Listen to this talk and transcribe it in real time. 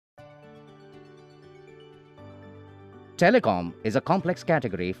Telecom is a complex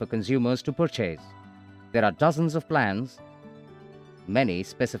category for consumers to purchase. There are dozens of plans, many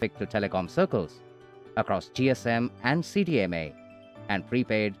specific to telecom circles, across GSM and CDMA, and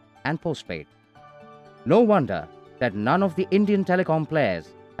prepaid and postpaid. No wonder that none of the Indian telecom players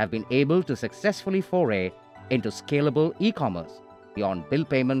have been able to successfully foray into scalable e-commerce beyond bill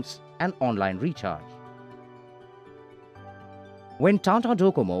payments and online recharge. When Tata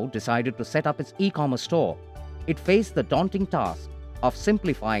Docomo decided to set up its e-commerce store, it faced the daunting task of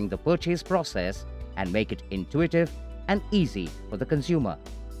simplifying the purchase process and make it intuitive and easy for the consumer.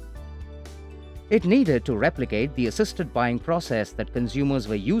 It needed to replicate the assisted buying process that consumers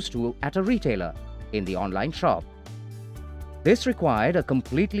were used to at a retailer in the online shop. This required a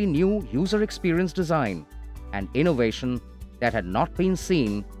completely new user experience design and innovation that had not been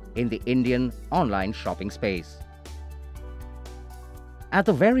seen in the Indian online shopping space. At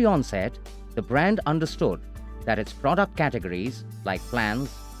the very onset, the brand understood that its product categories like plans,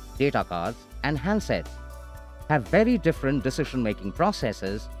 data cards, and handsets have very different decision-making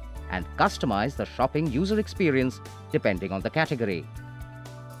processes and customize the shopping user experience depending on the category.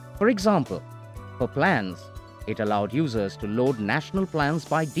 For example, for plans, it allowed users to load national plans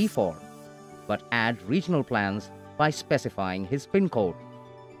by default, but add regional plans by specifying his PIN code.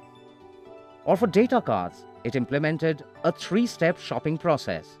 Or for data cards, it implemented a 3-step shopping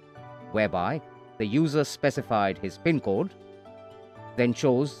process, whereby the user specified his PIN code, then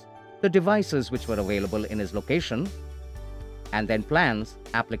chose the devices which were available in his location, and then plans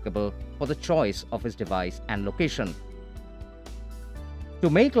applicable for the choice of his device and location. To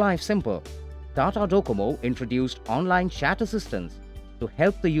make life simple, Tata Docomo introduced online chat assistants to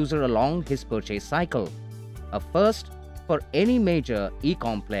help the user along his purchase cycle, a first for any major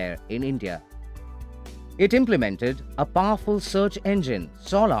e-com player in India. It implemented a powerful search engine,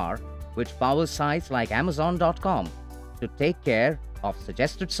 Solar, which powers sites like Amazon.com to take care of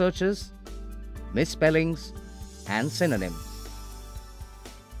suggested searches, misspellings, and synonyms.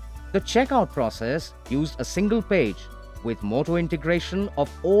 The checkout process used a single page with Moto integration of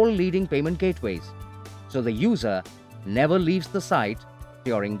all leading payment gateways, so the user never leaves the site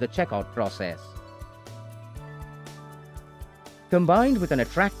during the checkout process. Combined with an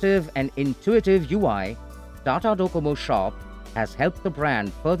attractive and intuitive UI, Tata Docomo Shop has helped the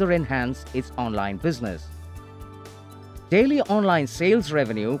brand further enhance its online business. Daily online sales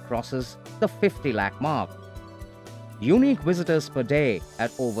revenue crosses the 50 lakh mark. Unique visitors per day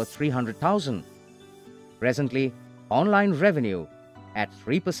at over 300,000. Presently, online revenue at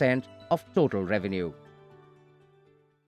 3% of total revenue.